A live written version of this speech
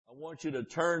want you to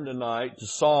turn tonight to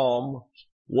Psalm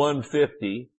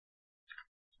 150.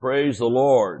 Praise the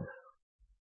Lord.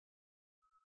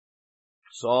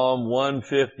 Psalm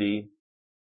 150.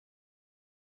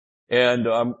 And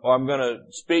I'm going to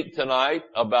speak tonight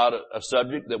about a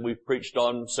subject that we've preached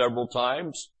on several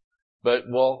times, but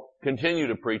we'll continue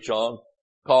to preach on,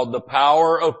 called the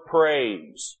power of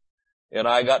praise. And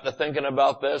I got to thinking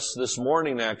about this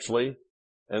morning actually,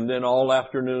 and then all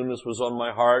afternoon this was on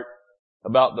my heart,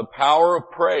 about the power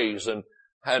of praise and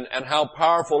how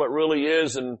powerful it really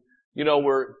is. And, you know,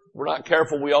 we're not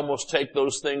careful. We almost take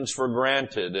those things for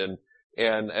granted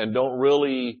and don't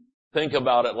really think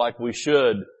about it like we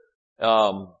should.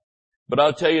 But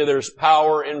I'll tell you, there's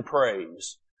power in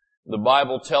praise. The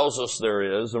Bible tells us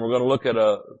there is, and we're going to look at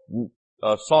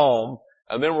a psalm,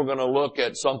 and then we're going to look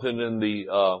at something in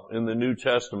the New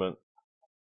Testament.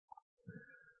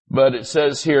 But it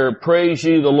says here, praise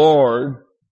ye the Lord,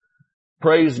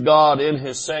 praise God in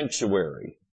His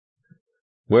sanctuary.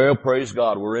 Well, praise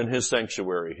God, we're in His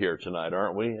sanctuary here tonight,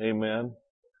 aren't we? Amen.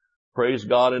 Praise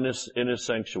God in His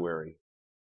sanctuary.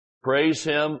 Praise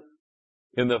Him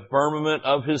in the firmament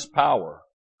of His power.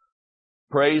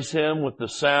 Praise Him with the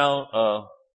sound,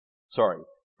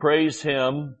 praise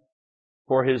Him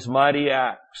for His mighty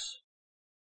acts.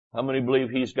 How many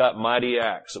believe He's got mighty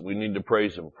acts that we need to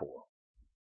praise Him for?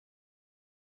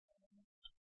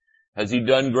 Has He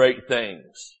done great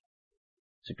things?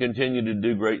 To continue to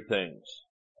do great things.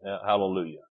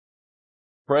 Hallelujah.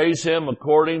 Praise Him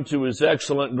according to His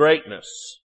excellent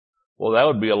greatness. Well, that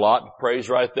would be a lot to praise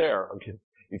right there.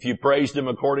 If you praised Him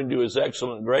according to His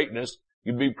excellent greatness,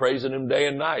 you'd be praising Him day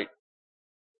and night.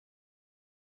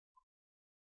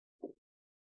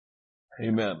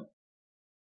 Amen.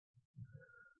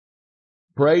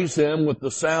 Praise Him with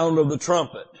the sound of the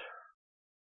trumpet.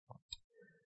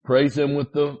 Praise Him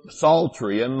with the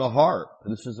psaltery and the harp.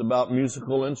 This is about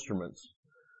musical instruments.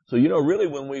 So, you know, really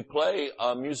when we play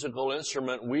a musical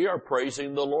instrument, we are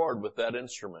praising the Lord with that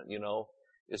instrument, you know.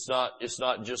 It's not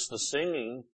just the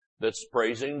singing that's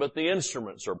praising, but the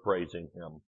instruments are praising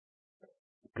Him.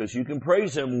 Because you can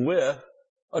praise Him with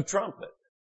a trumpet.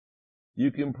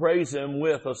 You can praise Him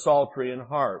with a psaltery and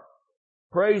harp.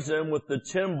 Praise Him with the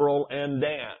timbrel and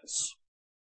dance.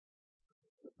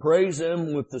 Praise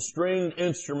Him with the stringed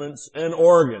instruments and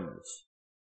organs.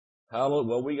 Hallelujah.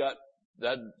 Well, we got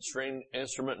that stringed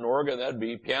instrument and organ. That'd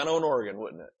be piano and organ,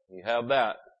 wouldn't it? You have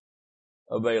that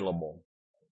available.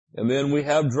 And then we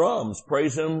have drums.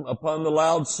 Praise Him upon the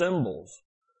loud cymbals.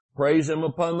 Praise Him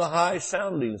upon the high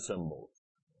sounding cymbals.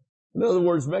 In other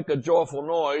words, make a joyful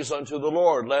noise unto the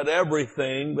Lord. Let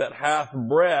everything that hath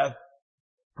breath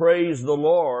praise the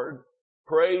Lord.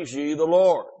 Praise ye the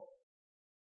Lord.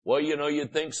 Well, you know,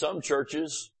 you'd think some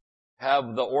churches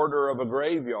have the order of a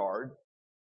graveyard.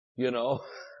 You know,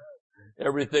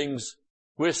 everything's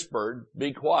whispered.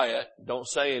 Be quiet. Don't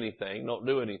say anything. Don't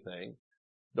do anything.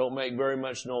 Don't make very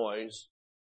much noise.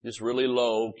 Just really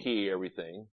low key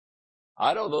everything.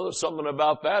 I don't know. There's something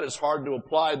about that. It's hard to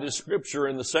apply this scripture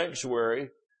in the sanctuary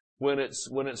when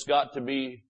it's got to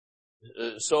be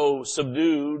so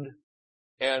subdued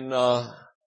and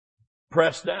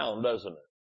pressed down, doesn't it?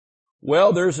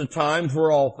 Well, there's a time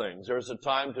for all things. There's a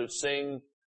time to sing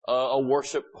a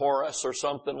worship chorus or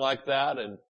something like that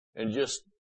and just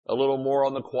a little more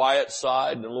on the quiet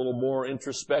side and a little more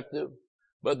introspective.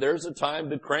 But there's a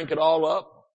time to crank it all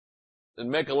up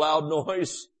and make a loud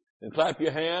noise and clap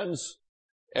your hands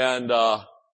and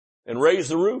raise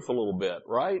the roof a little bit,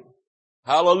 right?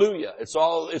 Hallelujah. It's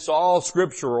all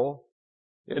scriptural.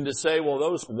 And to say,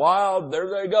 well,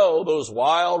 there they go, those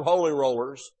wild holy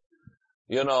rollers,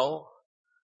 you know.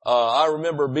 I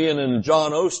remember being in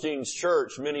John Osteen's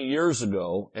church many years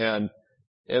ago, and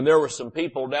there were some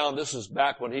people down. This is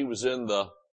back when he was in the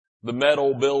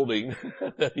metal building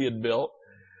that he had built,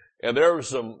 and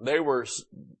they were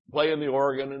playing the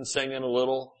organ and singing a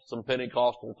little, some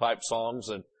Pentecostal type songs,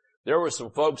 and there were some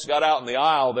folks got out in the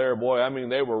aisle there, boy. I mean,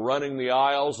 they were running the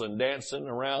aisles and dancing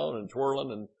around and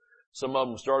twirling, and some of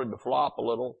them started to flop a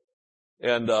little,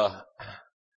 and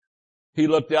he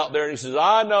looked out there and he says,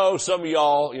 I know some of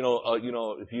y'all, you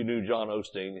know, if you knew John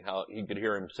Osteen, how he could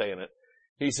hear him saying it.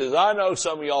 He says, I know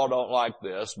some of y'all don't like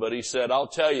this, but he said, I'll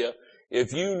tell you,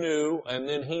 if you knew, and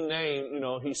then he named, you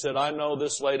know, he said, I know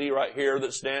this lady right here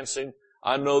that's dancing.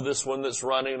 I know this one that's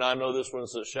running. I know this one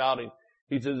that's shouting.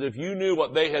 He says, if you knew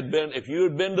what they had been, if you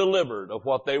had been delivered of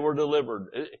what they were delivered,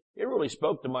 it really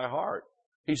spoke to my heart.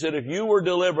 He said, if you were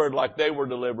delivered like they were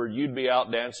delivered, you'd be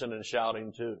out dancing and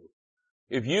shouting too.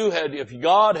 If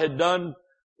God had done,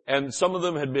 and some of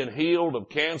them had been healed of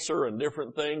cancer and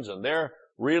different things, and they're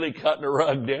really cutting a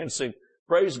rug dancing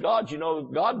praise God. You know,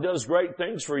 God does great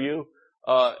things for you.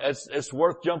 It's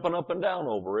worth jumping up and down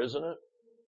over, isn't it?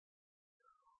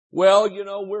 Well, you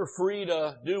know, we're free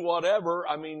to do whatever.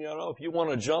 I mean, you know, if you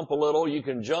want to jump a little, you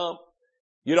can jump.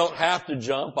 You don't have to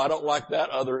jump. I don't like that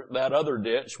other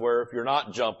ditch where if you're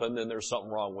not jumping, then there's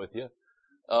something wrong with you.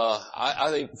 I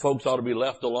think folks ought to be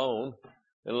left alone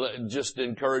and just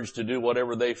encouraged to do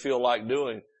whatever they feel like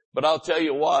doing. But I'll tell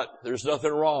you what, there's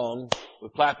nothing wrong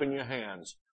with clapping your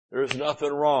hands. There's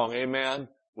nothing wrong, amen,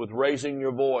 with raising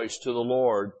your voice to the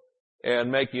Lord and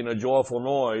making a joyful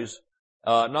noise,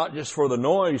 not just for the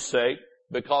noise sake,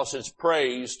 because it's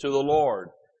praise to the Lord.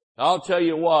 I'll tell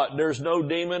you what, there's no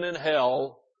demon in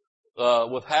hell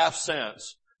with half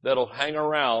sense that'll hang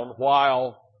around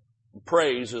while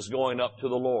praise is going up to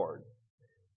the Lord.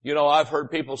 You know, I've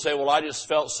heard people say, well, I just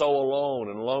felt so alone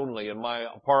and lonely in my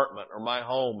apartment or my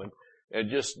home, and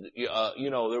just, you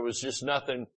know, there was just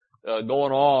nothing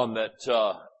going on that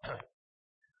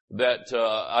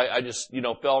I just, you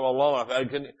know, felt alone. I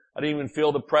didn't even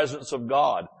feel the presence of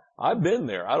God. I've been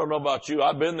there. I don't know about you.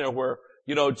 I've been there where,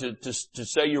 you know, to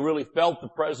say you really felt the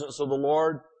presence of the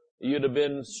Lord, you'd have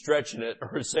been stretching it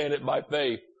or saying it by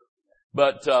faith.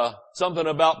 But something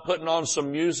about putting on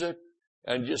some music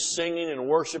and just singing and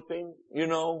worshiping, you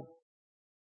know.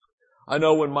 I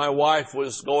know when my wife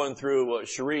was going through,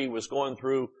 Cherie was going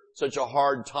through such a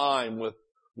hard time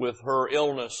with her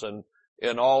illness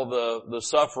and all the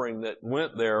suffering that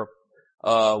went there,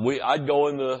 I'd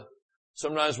go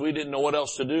sometimes we didn't know what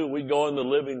else to do. We'd go in the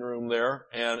living room there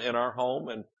and in our home,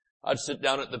 and I'd sit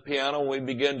down at the piano and we'd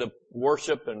begin to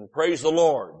worship and praise the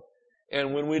Lord.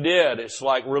 And when we did, it's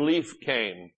like relief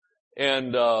came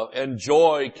and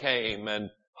joy came and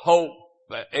hope,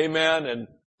 amen, and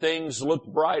things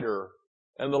looked brighter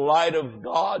and the light of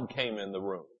God came in the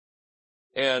room.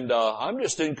 And I'm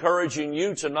just encouraging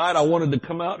you tonight. I wanted to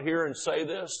come out here and say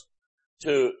this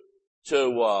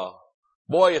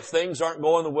boy, if things aren't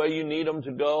going the way you need them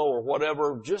to go or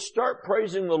whatever, just start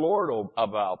praising the Lord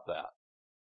about that.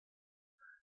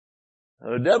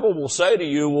 And the devil will say to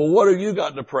you, well, what have you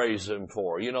got to praise him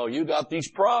for? You know, you got these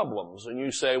problems. And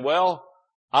you say, well,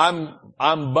 I'm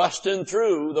busting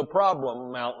through the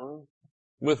problem mountain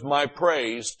with my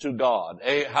praise to God.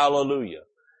 Hey, hallelujah.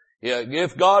 Yeah,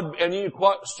 if God, and you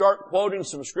start quoting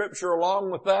some scripture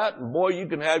along with that, and boy, you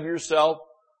can have yourself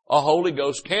a Holy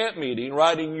Ghost camp meeting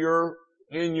right in your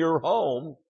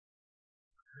home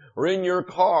or in your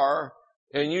car,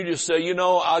 and you just say, you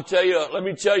know, let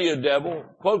me tell you, devil,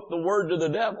 quote the word to the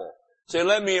devil. Say,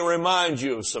 let me remind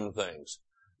you of some things.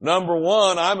 Number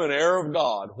one, I'm an heir of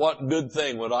God. What good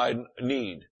thing would I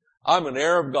need? I'm an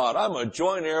heir of God. I'm a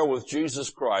joint heir with Jesus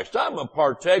Christ. I'm a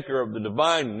partaker of the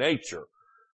divine nature.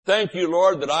 Thank you,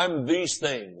 Lord, that I'm these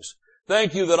things.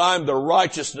 Thank you that I'm the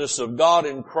righteousness of God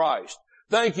in Christ.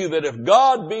 Thank you that if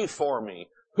God be for me,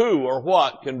 who or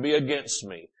what can be against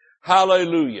me?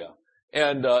 Hallelujah.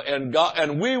 And God,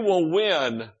 and we will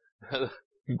win.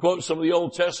 You quote some of the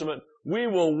Old Testament, we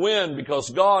will win because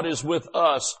God is with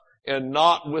us and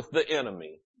not with the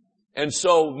enemy. And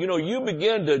so, you know, you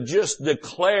begin to just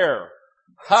declare,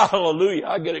 hallelujah.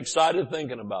 I get excited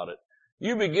thinking about it.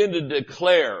 You begin to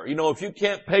declare, you know, if you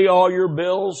can't pay all your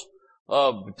bills,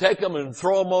 take them and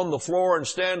throw them on the floor and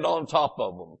stand on top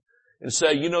of them and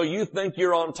say, you know, you think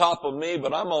you're on top of me,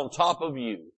 but I'm on top of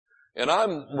you. And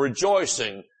I'm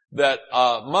rejoicing that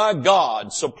my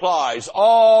God supplies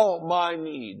all my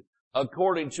need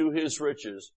according to his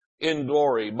riches in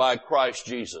glory by Christ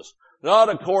Jesus. Not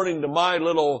according to my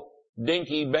little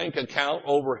dinky bank account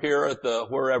over here at the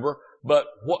wherever, but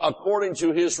according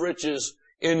to his riches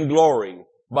in glory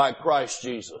by Christ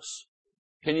Jesus.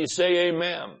 Can you say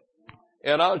amen?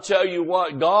 And I'll tell you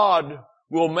what, God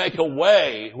will make a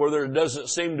way where there doesn't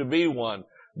seem to be one.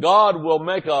 God will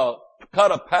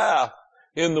cut a path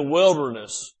in the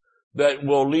wilderness that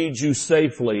will lead you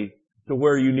safely to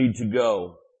where you need to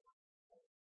go.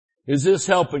 Is this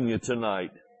helping you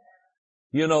tonight?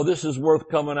 You know, this is worth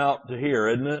coming out to hear,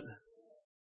 isn't it?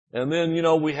 And then, you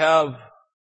know, we have,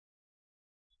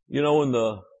 you know, in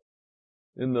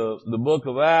the book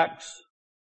of Acts,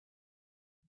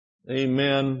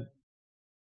 amen.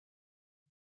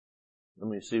 Let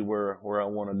me see where I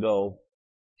want to go.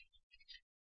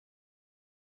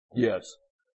 Yes.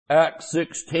 Acts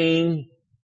 16.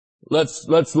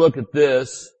 Let's look at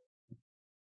this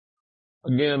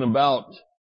again about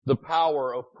the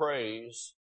power of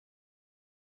praise.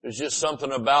 There's just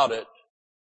something about it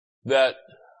that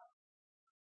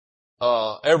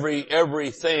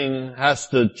everything has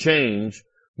to change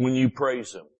when you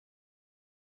praise him.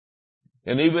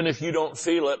 And even if you don't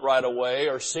feel it right away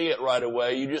or see it right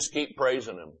away, you just keep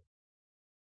praising him.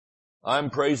 I'm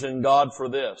praising God for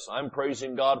this. I'm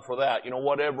praising God for that. You know,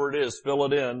 whatever it is, fill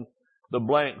it in the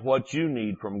blank what you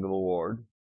need from the Lord.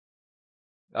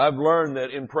 I've learned that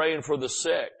in praying for the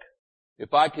sick,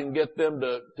 if I can get them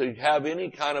to have any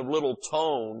kind of little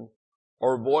tone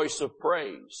or voice of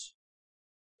praise,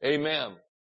 amen,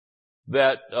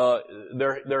 that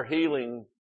their healing,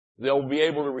 they'll be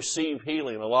able to receive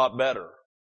healing a lot better.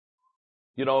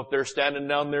 You know, if they're standing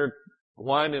down there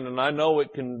whining, and I know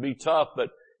it can be tough, but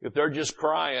if they're just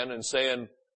crying and saying,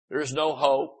 there's no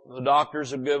hope, the doctors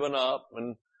have given up,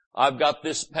 and I've got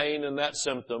this pain and that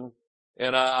symptom,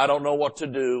 and I don't know what to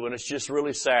do, and it's just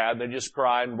really sad. They just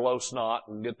cry and blow snot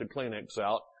and get the Kleenex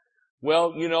out.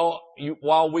 Well, you know,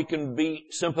 while we can be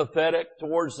sympathetic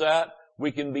towards that,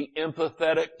 we can be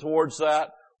empathetic towards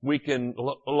that, we can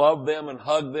love them and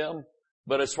hug them,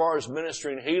 but as far as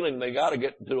ministering healing, they got to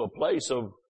get to a place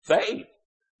of faith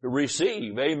to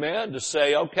receive, amen, to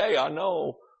say, okay, I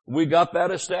know we got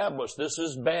that established. This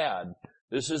is bad.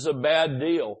 This is a bad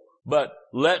deal, but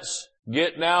let's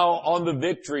get now on the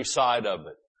victory side of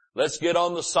it. Let's get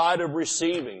on the side of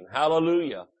receiving.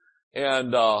 Hallelujah.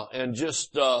 And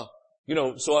just, you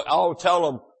know, so I'll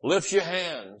tell them, lift your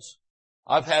hands.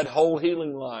 I've had whole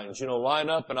healing lines, you know, line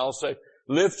up and I'll say,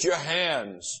 lift your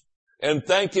hands and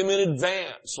thank Him in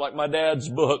advance. Like my dad's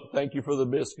book, Thank You for the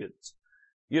Biscuits.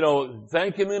 You know,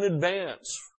 thank Him in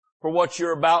advance for what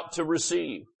you're about to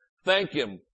receive. Thank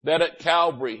Him that at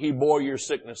Calvary He bore your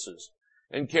sicknesses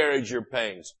and carried your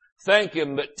pains. Thank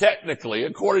Him that technically,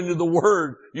 according to the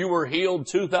Word, you were healed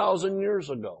 2,000 years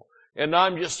ago. And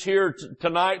I'm just here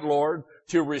tonight, Lord,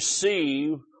 to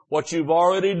receive what You've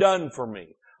already done for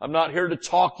me. I'm not here to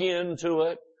talk into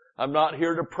it. I'm not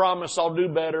here to promise I'll do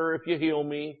better if you heal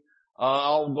me.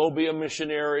 I'll go be a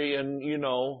missionary in, you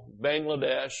know,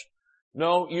 Bangladesh.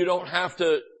 No, you don't have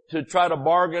to try to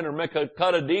bargain or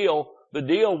cut a deal. The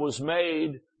deal was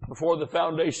made before the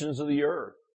foundations of the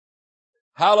earth.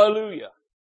 Hallelujah.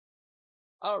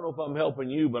 I don't know if I'm helping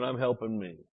you, but I'm helping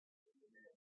me.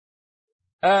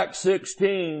 Acts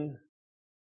 16,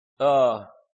 you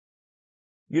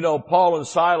know, Paul and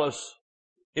Silas,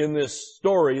 in this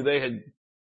story, they had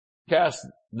cast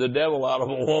the devil out of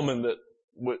a woman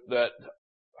that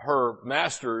her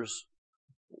masters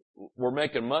were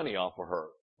making money off of her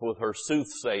with her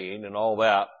soothsaying and all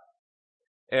that.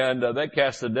 And they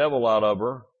cast the devil out of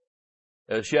her.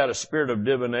 She had a spirit of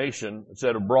divination. It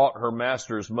said it brought her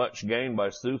masters much gain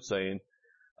by soothsaying.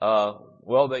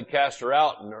 Well, they cast her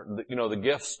out and, you know, the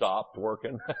gift stopped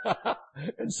working.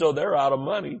 And so they're out of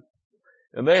money.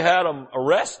 And they had them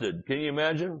arrested. Can you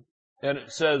imagine? And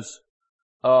it says,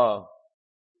 brought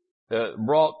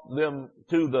them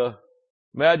to the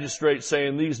magistrate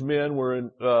saying these men were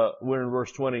in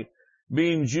verse 20,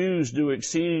 being Jews do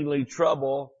exceedingly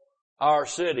trouble our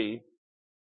city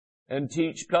and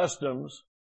teach customs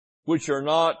which are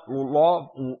not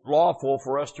lawful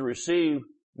for us to receive,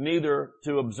 neither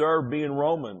to observe being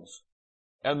Romans.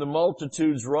 And the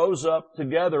multitudes rose up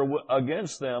together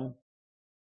against them,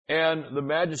 and the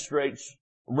magistrates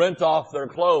rent off their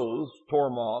clothes, tore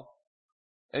them off,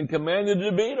 and commanded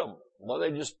to beat them. Well,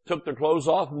 they just took their clothes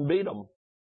off and beat them.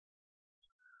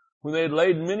 When they had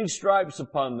laid many stripes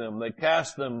upon them, they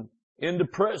cast them into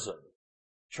prison,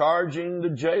 charging the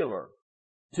jailer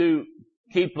to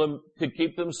keep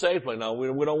them safely. Now,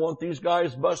 we don't want these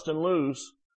guys busting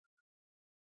loose.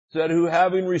 Said, who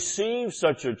having received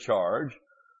such a charge,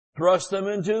 thrust them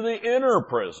into the inner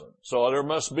prison. So there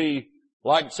must be,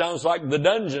 sounds like the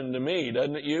dungeon to me,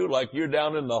 doesn't it you? Like you're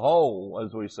down in the hole,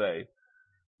 as we say.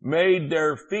 Made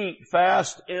their feet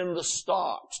fast in the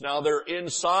stocks. Now they're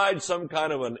inside some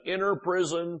kind of an inner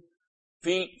prison,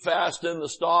 feet fast in the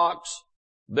stocks.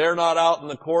 They're not out in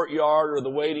the courtyard or the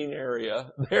waiting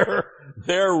area. They're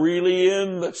really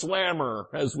in the slammer,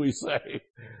 as we say.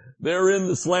 They're in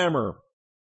the slammer.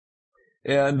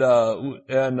 And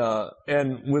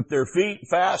with their feet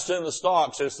fast in the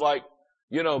stocks, it's like,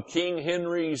 you know, King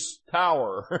Henry's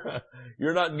tower.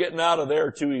 You're not getting out of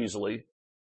there too easily.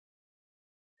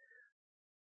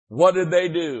 What did they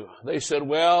do? They said,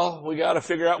 well, we got to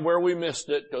figure out where we missed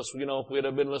it, because, you know, if we'd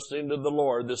have been listening to the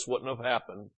Lord, this wouldn't have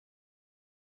happened.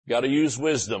 Got to use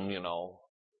wisdom, you know.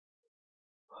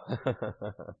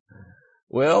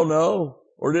 Well, no.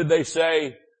 Or did they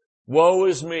say, woe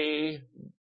is me.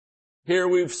 Here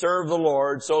we've served the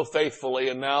Lord so faithfully,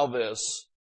 and now this.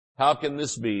 How can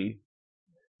this be?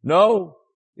 No.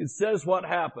 It says what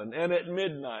happened. And at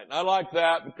midnight. I like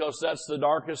that because that's the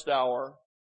darkest hour.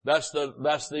 That's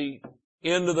the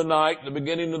end of the night. The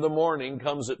beginning of the morning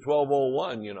comes at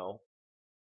 12:01, you know.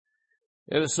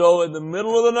 And so in the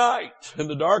middle of the night, in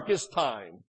the darkest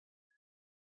time,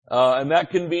 And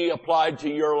that can be applied to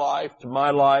your life, to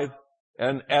my life.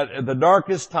 And at the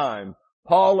darkest time,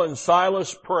 Paul and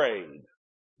Silas prayed.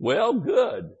 Well,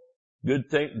 good.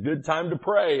 Good time to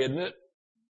pray, isn't it?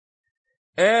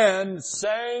 And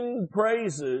sang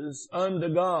praises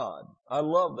unto God. I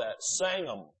love that. Sang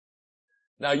them.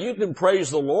 Now you can praise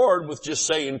the Lord with just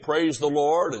saying praise the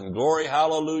Lord and glory,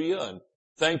 hallelujah, and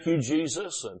thank you,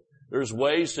 Jesus. And there's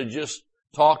ways to just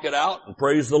talk it out and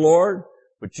praise the Lord.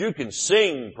 But you can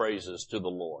sing praises to the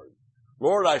Lord.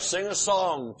 Lord, I sing a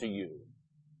song to you.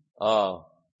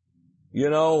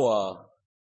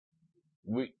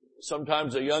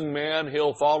 Sometimes a young man,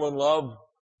 he'll fall in love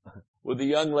with a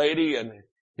young lady and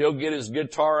he'll get his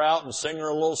guitar out and sing her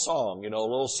a little song, a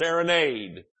little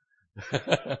serenade.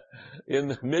 In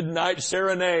the midnight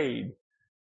serenade.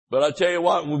 But I tell you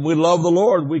what, when we love the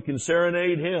Lord, we can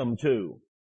serenade Him too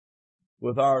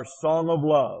with our song of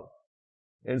love.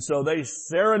 And so they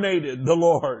serenaded the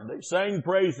Lord. They sang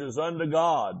praises unto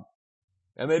God.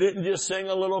 And they didn't just sing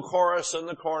a little chorus in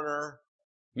the corner,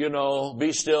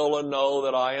 be still and know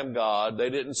that I am God. They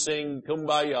didn't sing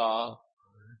Kumbaya.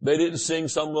 They didn't sing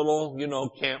some little,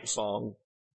 camp song.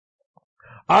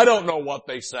 I don't know what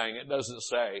they sang. It doesn't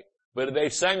say. But they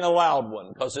sang a loud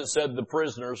one because it said the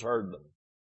prisoners heard them.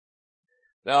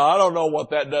 Now I don't know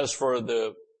what that does for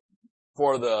the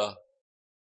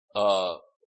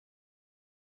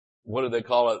what do they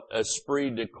call it? Esprit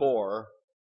de corps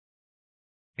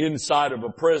inside of a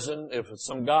prison. If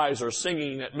some guys are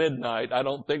singing at midnight, I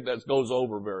don't think that goes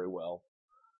over very well.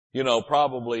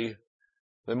 Probably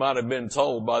they might have been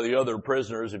told by the other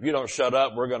prisoners, if you don't shut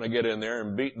up, we're going to get in there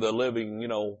and beat the living,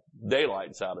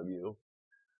 daylights out of you.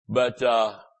 But,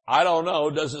 I don't know.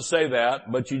 It doesn't say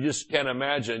that, but you just can't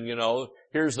imagine,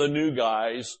 here's the new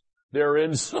guys. They're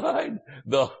inside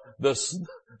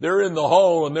they're in the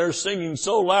hole and they're singing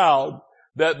so loud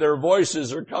that their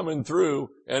voices are coming through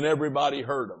and everybody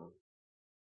heard them.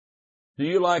 Do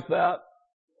you like that?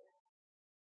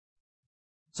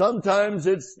 Sometimes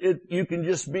you can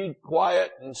just be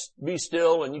quiet and be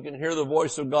still and you can hear the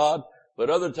voice of God, but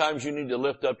other times you need to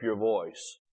lift up your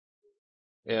voice.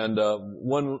 And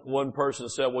one person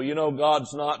said, well,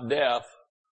 God's not deaf.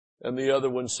 And the other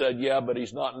one said, yeah, but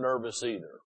He's not nervous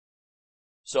either.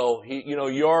 So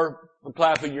your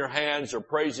clapping your hands or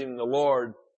praising the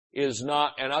Lord is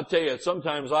not, and I'll tell you,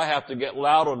 sometimes I have to get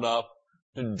loud enough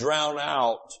to drown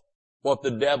out what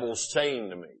the devil's saying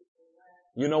to me.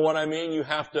 You know what I mean? You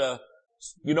have to,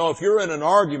 if you're in an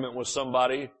argument with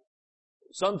somebody,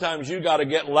 sometimes you got to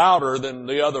get louder than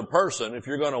the other person if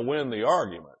you're going to win the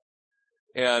argument.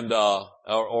 And,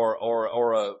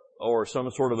 or some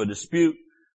sort of a dispute.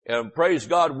 And praise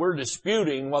God, we're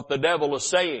disputing what the devil is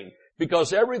saying.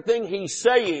 Because everything he's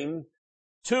saying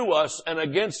to us and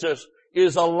against us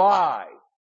is a lie.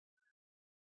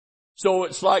 So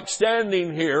it's like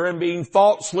standing here and being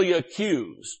falsely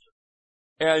accused.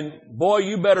 And boy,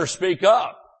 you better speak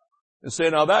up and say,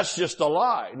 now that's just a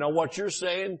lie. Now what you're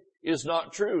saying is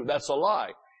not true. That's a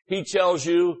lie. He tells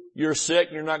you you're sick,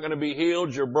 you're not going to be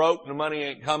healed, you're broke, the money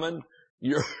ain't coming,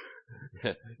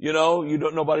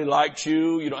 nobody likes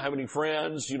you, you don't have any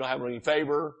friends, you don't have any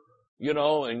favor,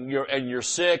 and you're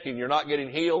sick and you're not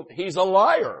getting healed. He's a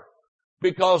liar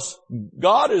because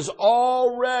God has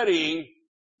already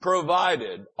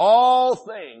provided all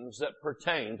things that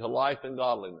pertain to life and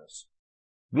godliness.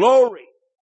 Glory.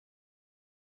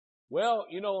 Well,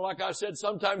 like I said,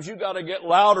 sometimes you got to get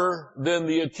louder than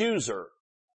the accuser.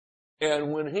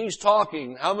 And when he's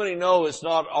talking, how many know it's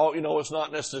not it's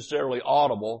not necessarily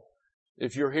audible.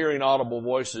 If you're hearing audible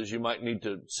voices, you might need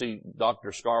to see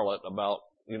Dr. Scarlett about,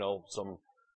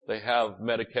 they have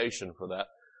medication for that.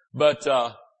 But,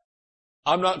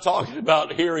 I'm not talking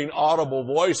about hearing audible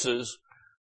voices,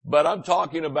 but I'm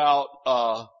talking about,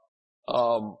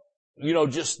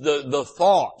 just the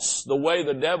thoughts, the way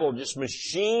the devil just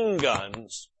machine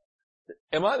guns.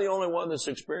 Am I the only one that's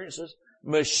experienced this?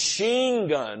 Machine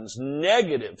guns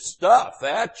negative stuff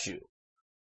at you.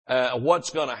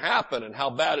 What's going to happen and how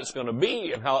bad it's going to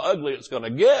be and how ugly it's going to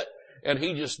get. And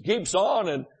he just keeps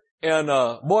on and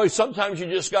boy, sometimes you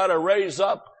just got to raise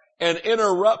up and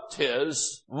interrupt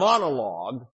his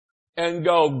monologue and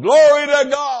go, glory to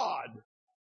God.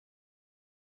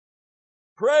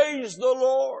 Praise the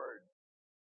Lord.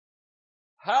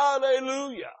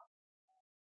 Hallelujah.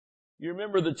 You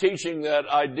remember the teaching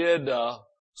that I did,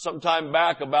 some time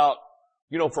back about,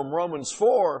 from Romans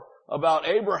 4 about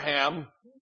Abraham,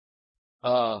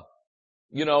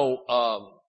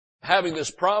 having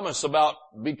this promise about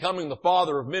becoming the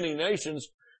father of many nations,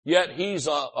 yet he's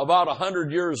about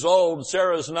 100 years old,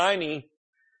 Sarah's 90,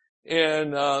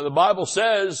 and the Bible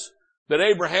says that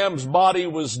Abraham's body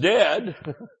was dead.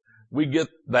 We get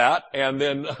that. And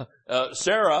then,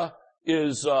 Sarah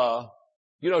is,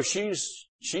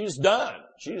 she's done.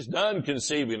 She's done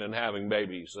conceiving and having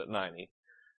babies at 90.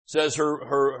 Says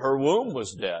her womb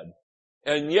was dead.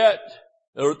 And yet,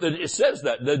 it says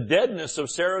that, the deadness of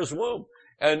Sarah's womb.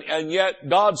 And yet,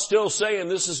 God's still saying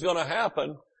this is going to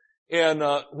happen. And,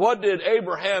 what did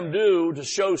Abraham do to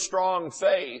show strong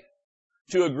faith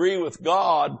to agree with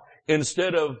God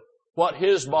instead of what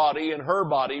his body and her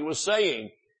body was saying?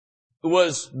 It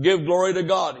was give glory to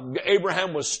God.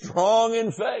 Abraham was strong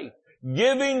in faith,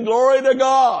 giving glory to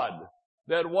God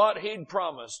that what he'd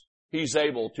promised, he's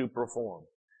able to perform.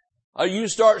 You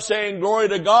start saying glory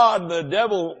to God, the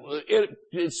devil,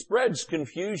 it spreads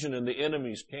confusion in the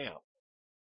enemy's camp.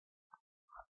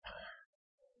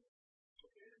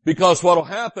 Because what'll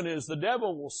happen is the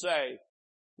devil will say,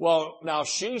 well, now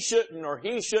she shouldn't or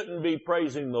he shouldn't be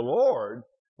praising the Lord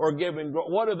or giving,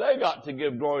 what have they got to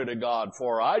give glory to God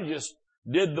for? I just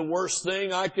did the worst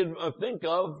thing I could think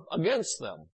of against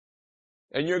them.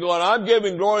 And you're going, I'm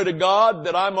giving glory to God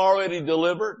that I'm already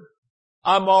delivered.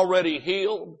 I'm already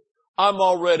healed.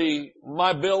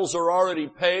 My bills are already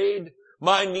paid.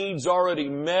 My needs already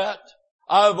met.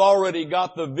 I've already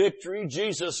got the victory.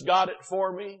 Jesus got it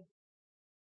for me.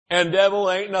 And devil,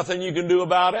 ain't nothing you can do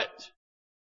about it.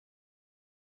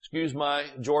 Excuse my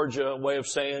Georgia way of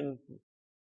saying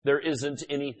there isn't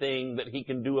anything that he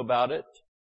can do about it.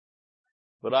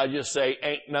 But I just say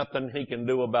ain't nothing he can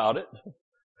do about it.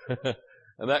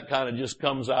 And that kind of just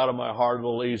comes out of my heart a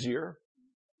little easier.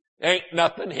 Ain't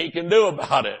nothing he can do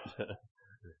about it.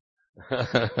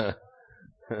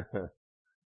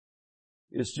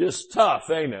 It's just tough,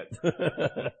 ain't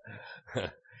it?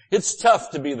 It's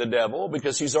tough to be the devil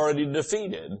because he's already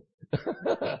defeated.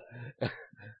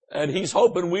 And he's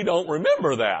hoping we don't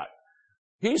remember that.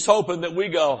 He's hoping that we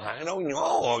go, I don't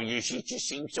know, she just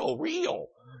seems so real.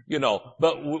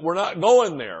 But we're not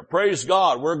going there. Praise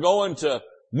God. We're going to,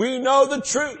 we know the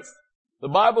truth. The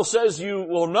Bible says you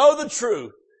will know the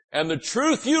truth, and the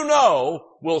truth you know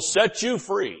will set you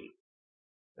free.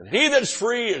 And he that's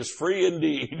free is free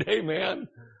indeed. Amen.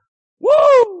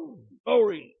 Woo!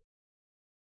 Glory.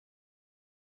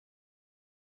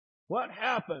 What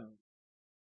happened?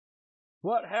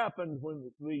 What happened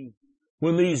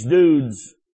when these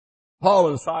dudes, Paul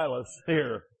and Silas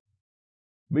here,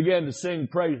 began to sing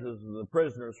praises and the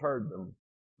prisoners heard them?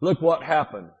 Look what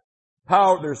happened.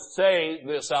 Say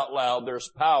this out loud, there's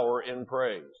power in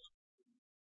praise.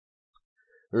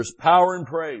 There's power in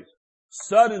praise.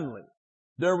 Suddenly,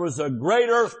 there was a great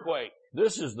earthquake.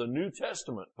 This is the New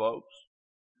Testament, folks.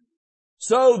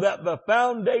 So that the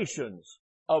foundations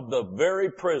of the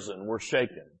very prison were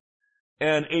shaken.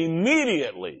 And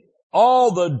immediately,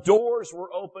 all the doors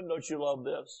were opened. Don't you love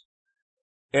this?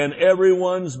 And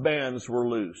everyone's bands were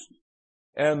loosed.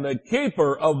 And the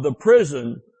keeper of the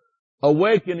prison,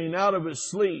 awakening out of his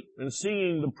sleep and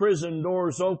seeing the prison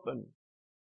doors open,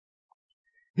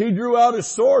 he drew out his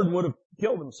sword and would have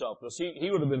killed himself, because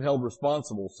he would have been held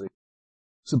responsible, see.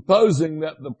 Supposing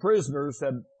that the prisoners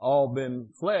had all been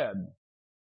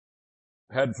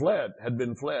had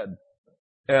been fled.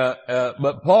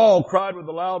 But Paul cried with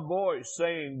a loud voice,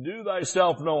 saying, do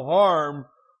thyself no harm,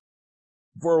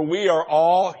 for we are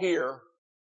all here.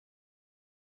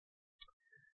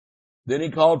 Then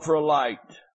he called for a light,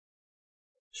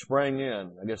 sprang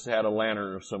in, I guess they had a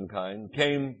lantern of some kind,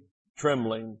 came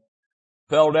trembling,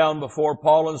 fell down before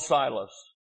Paul and Silas,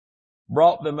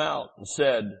 brought them out and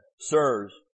said,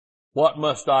 sirs, what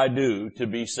must I do to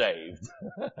be saved?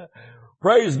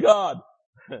 Praise God.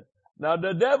 Now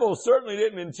the devil certainly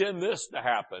didn't intend this to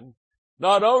happen.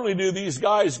 Not only do these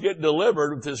guys get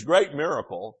delivered with this great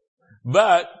miracle,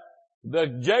 but the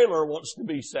jailer wants to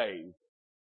be saved.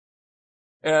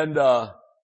 And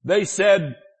they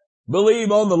said,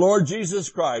 believe on the Lord Jesus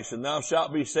Christ, and thou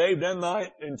shalt be saved and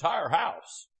thy entire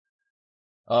house.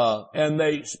 And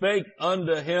they spake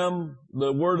unto him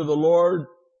the word of the Lord,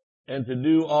 and to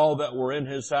do all that were in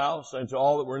his house, and to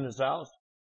all that were in his house.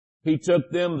 He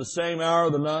took them the same hour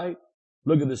of the night.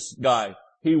 Look at this guy.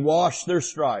 He washed their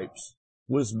stripes,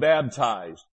 was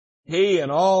baptized, he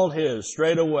and all his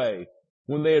straightway.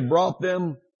 When they had brought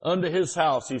them unto his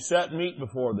house, he set meat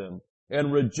before them,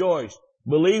 and rejoiced,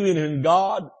 believing in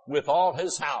God with all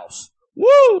his house.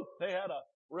 Woo! They had a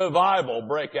revival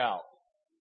break out.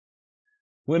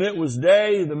 When it was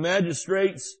day, the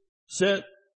magistrates sent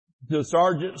the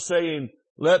sergeant saying,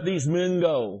 let these men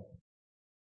go.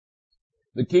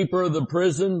 The keeper of the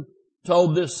prison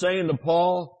told this saying to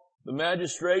Paul, the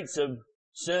magistrates have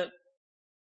sent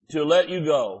to let you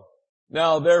go.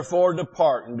 Now therefore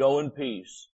depart and go in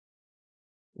peace.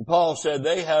 And Paul said,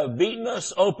 they have beaten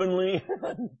us openly.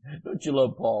 Don't you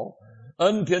love Paul?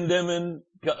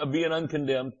 Being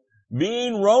uncondemned,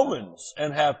 being Romans,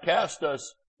 and have cast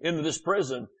us into this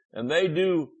prison. And they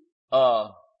do,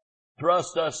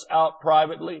 thrust us out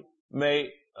privately, may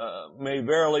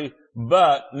verily,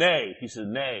 but nay. He said,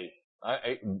 nay.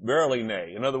 Verily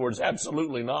nay. In other words,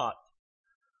 absolutely not.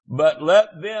 But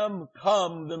let them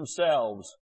come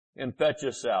themselves and fetch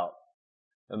us out.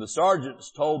 And the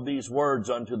sergeants told these words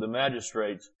unto the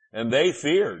magistrates, and they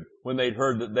feared when they'd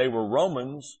heard that they were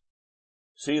Romans.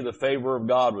 See, the favor of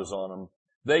God was on them.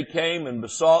 They came and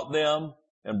besought them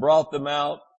and brought them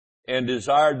out and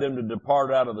desired them to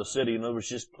depart out of the city. In other words,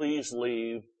 just please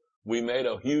leave. We made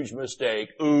a huge mistake.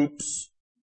 Oops.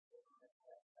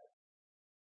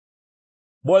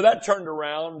 Boy, that turned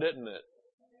around, didn't it?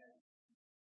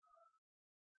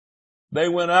 They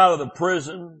went out of the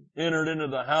prison, entered into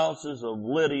the houses of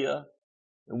Lydia,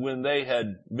 and when they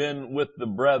had been with the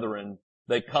brethren,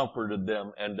 they comforted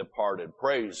them and departed.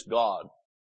 Praise God.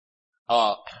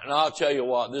 And I'll tell you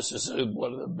what, this is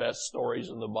one of the best stories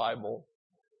in the Bible.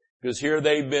 Because here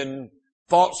they've been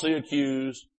falsely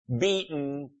accused,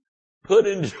 beaten, put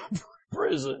into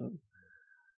prison.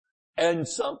 And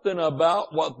something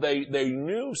about what they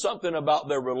knew something about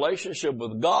their relationship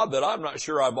with God that I'm not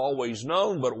sure I've always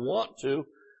known, but want to.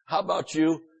 How about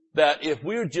you? That if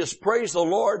we just praise the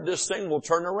Lord, this thing will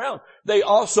turn around. They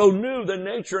also knew the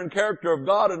nature and character of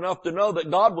God enough to know that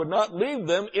God would not leave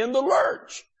them in the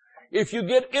lurch. If you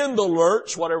get in the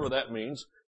lurch, whatever that means,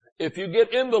 if you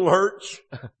get in the lurch,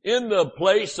 in the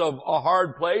place of a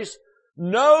hard place,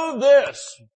 know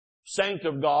this, saint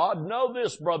of God, know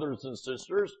this, brothers and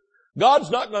sisters,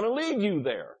 God's not going to leave you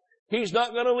there. He's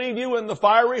not going to leave you in the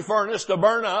fiery furnace to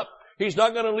burn up. He's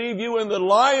not going to leave you in the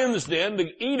lion's den to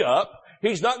eat up.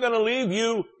 He's not going to leave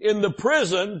you in the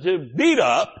prison to beat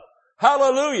up.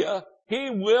 Hallelujah.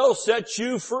 He will set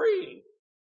you free.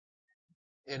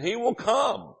 And He will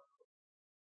come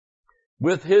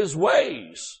with His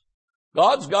ways.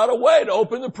 God's got a way to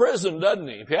open the prison, doesn't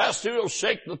He? If He has to, He'll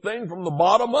shake the thing from the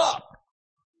bottom up.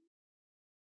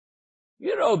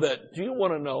 You know that, do you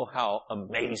want to know how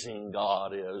amazing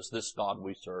God is, this God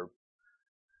we serve?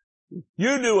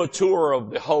 You do a tour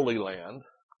of the Holy Land.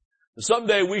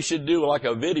 Someday we should do like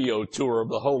a video tour of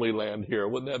the Holy Land here.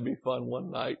 Wouldn't that be fun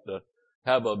one night to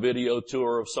have a video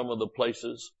tour of some of the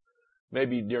places?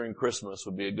 Maybe during Christmas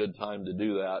would be a good time to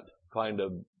do that. Find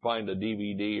a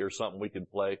DVD or something we could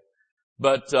play.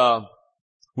 But,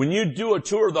 when you do a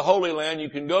tour of the Holy Land, you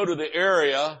can go to the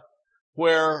area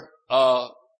where,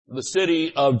 the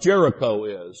city of Jericho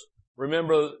is.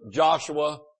 Remember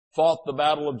Joshua fought the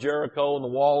battle of Jericho and the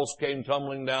walls came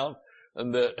tumbling down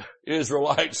and the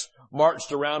Israelites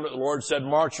marched around it. The Lord said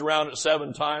march around it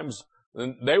 7 times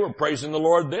and they were praising the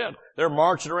Lord then. They're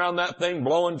marching around that thing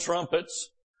blowing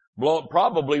trumpets,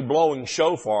 probably blowing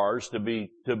shofars to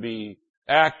be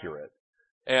accurate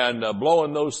and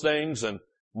blowing those things and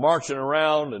marching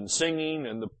around and singing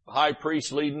and the high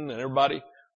priest leading and everybody.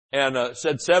 And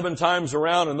said 7 times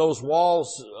around and those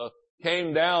walls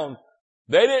came down.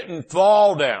 They didn't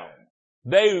fall down.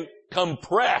 They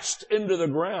compressed into the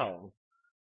ground.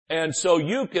 And so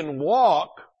you can walk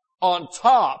on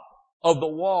top of the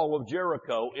wall of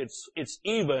Jericho. It's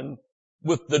even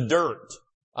with the dirt.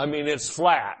 I mean, it's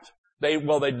flat. They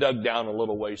dug down a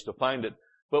little ways to find it.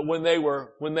 But when they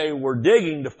were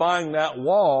digging to find that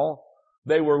wall,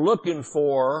 they were looking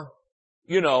for,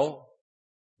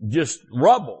 just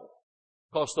rubble.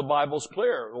 Because the Bible's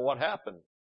clear on what happened.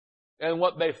 And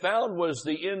what they found was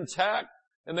the intact,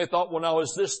 and they thought, well now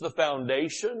is this the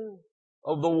foundation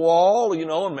of the wall?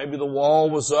 And maybe the wall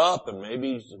was up, and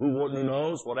maybe who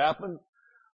knows what happened.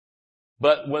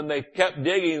 But when they kept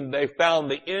digging, they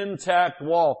found the intact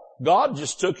wall. God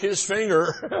just took His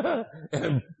finger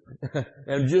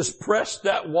and just pressed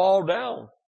that wall down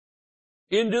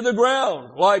into the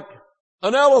ground like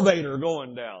an elevator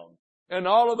going down. And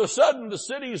all of a sudden the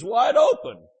city's wide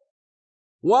open.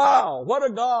 Wow, what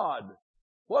a God.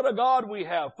 What a God we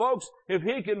have. Folks, if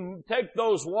He can take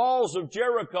those walls of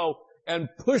Jericho and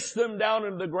push them down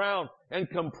into the ground and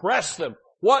compress them,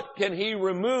 what can He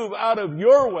remove out of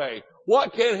your way?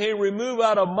 What can He remove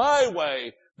out of my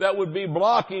way that would be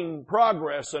blocking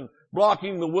progress and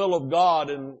blocking the will of God?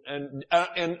 And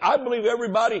I believe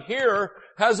everybody here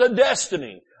has a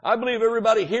destiny. I believe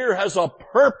everybody here has a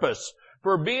purpose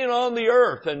for being on the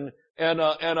earth and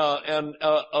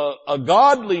a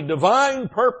godly, divine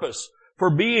purpose for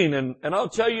being. And I'll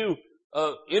tell you,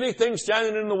 anything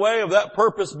standing in the way of that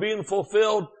purpose being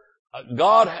fulfilled,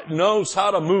 God knows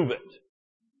how to move it.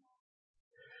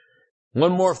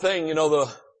 One more thing,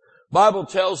 the Bible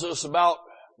tells us about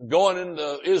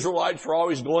Israelites were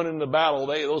always going into battle.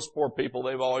 Those poor people,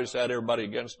 they've always had everybody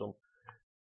against them.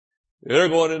 They're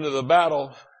going into the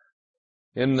battle.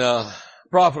 And the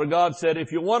prophet of God said,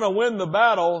 if you want to win the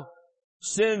battle,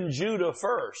 send Judah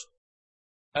first.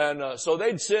 And so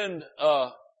they'd send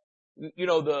the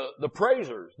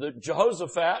praisers, the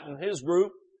Jehoshaphat and his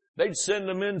group, they'd send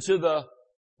them into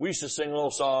we used to sing a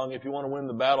little song, if you want to win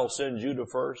the battle, send Judah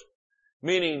first.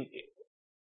 Meaning,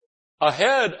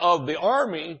 ahead of the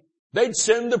army, they'd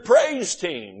send the praise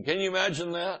team. Can you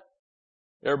imagine that?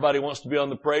 Everybody wants to be on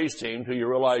the praise team until you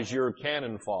realize you're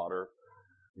cannon fodder.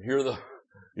 You're the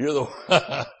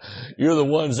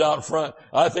ones out front.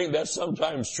 I think that's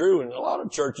sometimes true. In a lot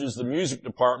of churches, the music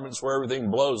department's where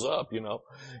everything blows up,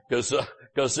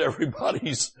 because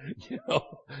everybody's,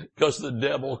 because the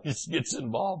devil just gets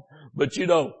involved. But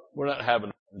we're not having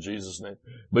it in Jesus' name.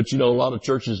 But a lot of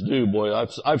churches do, boy.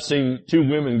 I've seen two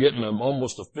women getting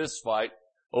almost a fist fight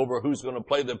over who's going to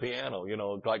play the piano,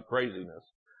 like craziness.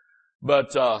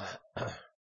 But,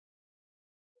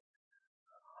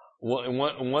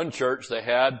 one church they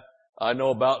had, I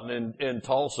know about in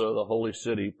Tulsa, the holy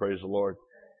city, praise the Lord.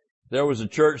 There was a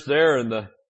church there in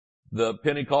the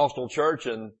Pentecostal church,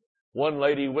 and one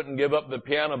lady wouldn't give up the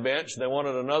piano bench. They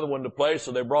wanted another one to play,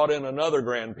 so they brought in another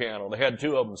grand piano. They had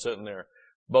two of them sitting there,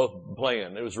 both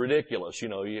playing. It was ridiculous,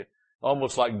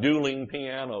 almost like dueling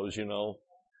pianos,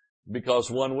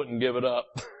 because one wouldn't give it up.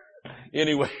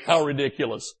 Anyway, how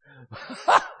ridiculous.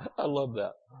 I love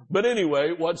that. But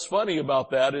anyway, what's funny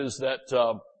about that is that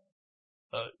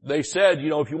they said,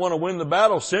 if you want to win the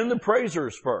battle, send the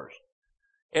praisers first.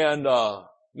 And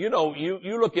you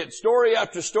look at story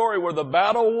after story where the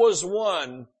battle was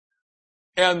won,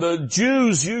 and the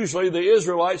Jews usually, the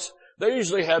Israelites, they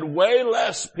usually had way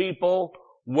less people,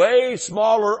 way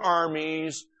smaller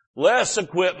armies, less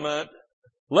equipment,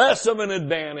 less of an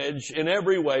advantage in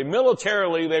every way.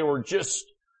 Militarily, they were just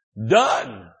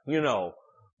done,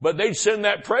 But they'd send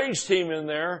that praise team in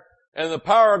there, and the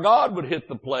power of God would hit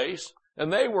the place,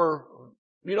 and they were,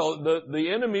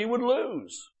 the enemy would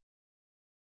lose.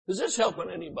 Is this helping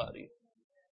anybody?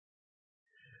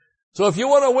 So if you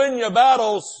want to win your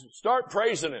battles, start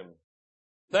praising Him,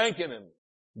 thanking Him,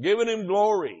 giving Him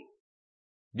glory,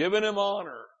 giving Him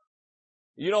honor.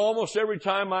 Almost every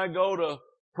time I go to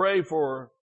pray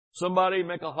for somebody,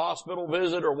 make a hospital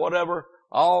visit or whatever,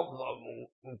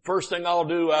 first thing I'll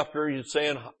do after you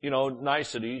saying,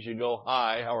 niceties, you go,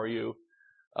 hi, how are you?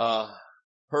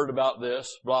 Heard about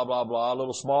this, blah, blah, blah, a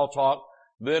little small talk.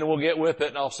 Then we'll get with it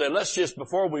and I'll say, let's just,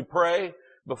 before we pray,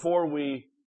 before we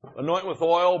anoint with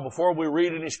oil, before we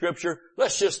read any scripture,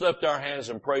 let's just lift our hands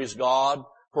and praise God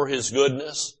for His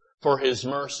goodness, for His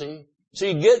mercy.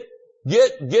 See, get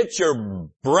your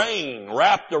brain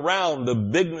wrapped around the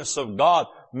bigness of God.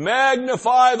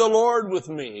 Magnify the Lord with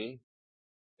me.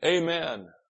 Amen.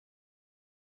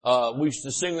 We used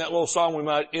to sing that little song. We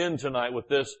might end tonight with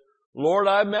this. Lord,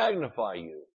 I magnify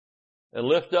you and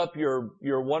lift up your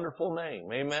wonderful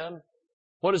name. Amen.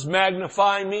 What does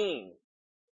magnify mean?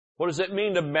 What does it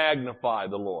mean to magnify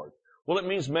the Lord? Well, it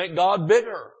means make God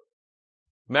bigger.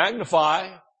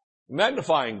 Magnifying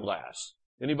glass.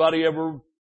 Anybody ever,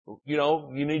 you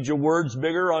need your words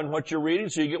bigger on what you're reading,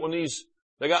 so you get one of these.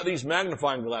 They got these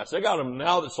magnifying glasses. They got them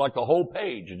now that's like the whole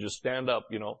page. You just stand up,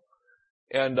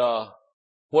 And,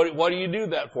 what do you do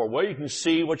that for? Well, you can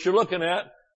see what you're looking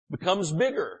at becomes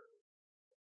bigger.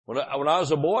 When I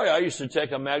was a boy, I used to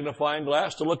take a magnifying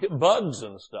glass to look at bugs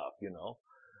and stuff,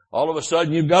 All of a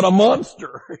sudden you've got a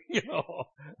monster,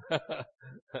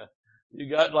 You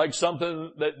got like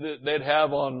something that they'd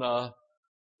have on,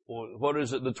 what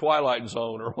is it, the Twilight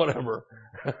Zone or whatever.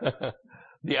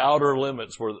 The Outer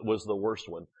Limits was the worst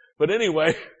one. But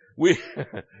anyway,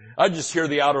 I just hear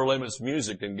the Outer Limits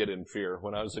music and get in fear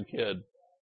when I was a kid.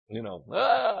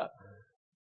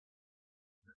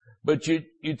 But you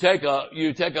take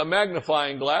a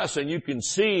magnifying glass and you can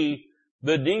see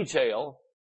the detail.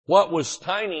 What was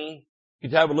tiny,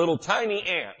 you'd have a little tiny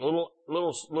ant,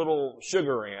 little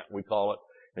sugar ant, we call it.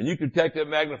 And you could take that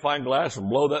magnifying glass and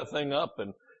blow that thing up,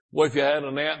 and boy, if you had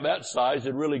an ant that size,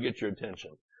 it'd really get your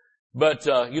attention. But,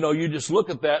 you just look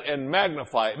at that and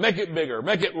magnify it. Make it bigger.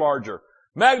 Make it larger.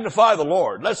 Magnify the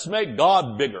Lord. Let's make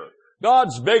God bigger.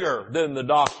 God's bigger than the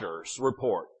doctor's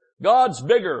report. God's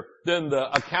bigger than the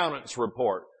accountant's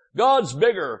report. God's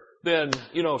bigger than,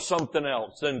 something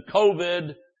else, than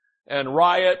COVID and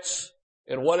riots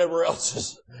and whatever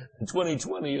else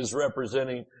 2020 is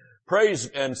representing. Praise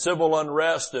and civil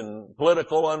unrest and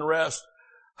political unrest.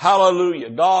 Hallelujah.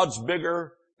 God's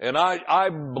bigger. And I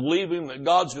believe Him that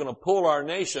God's going to pull our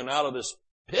nation out of this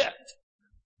pit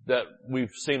that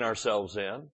we've seen ourselves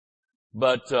in.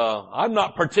 But I'm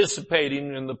not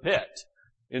participating in the pit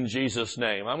in Jesus'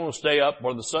 name. I'm going to stay up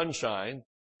where the sun shines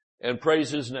and praise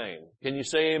His name. Can you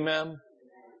say amen?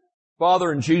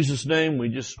 Father, in Jesus' name, we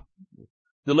just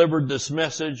delivered this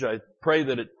message. I pray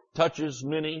that it touches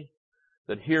many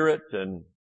that hear it, and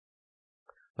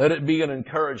let it be an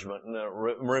encouragement and a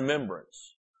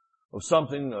remembrance of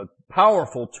something, a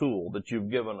powerful tool that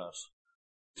you've given us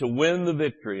to win the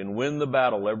victory and win the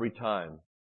battle every time,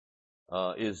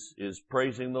 is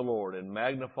praising the Lord and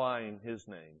magnifying His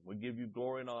name. We give you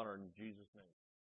glory and honor in Jesus' name.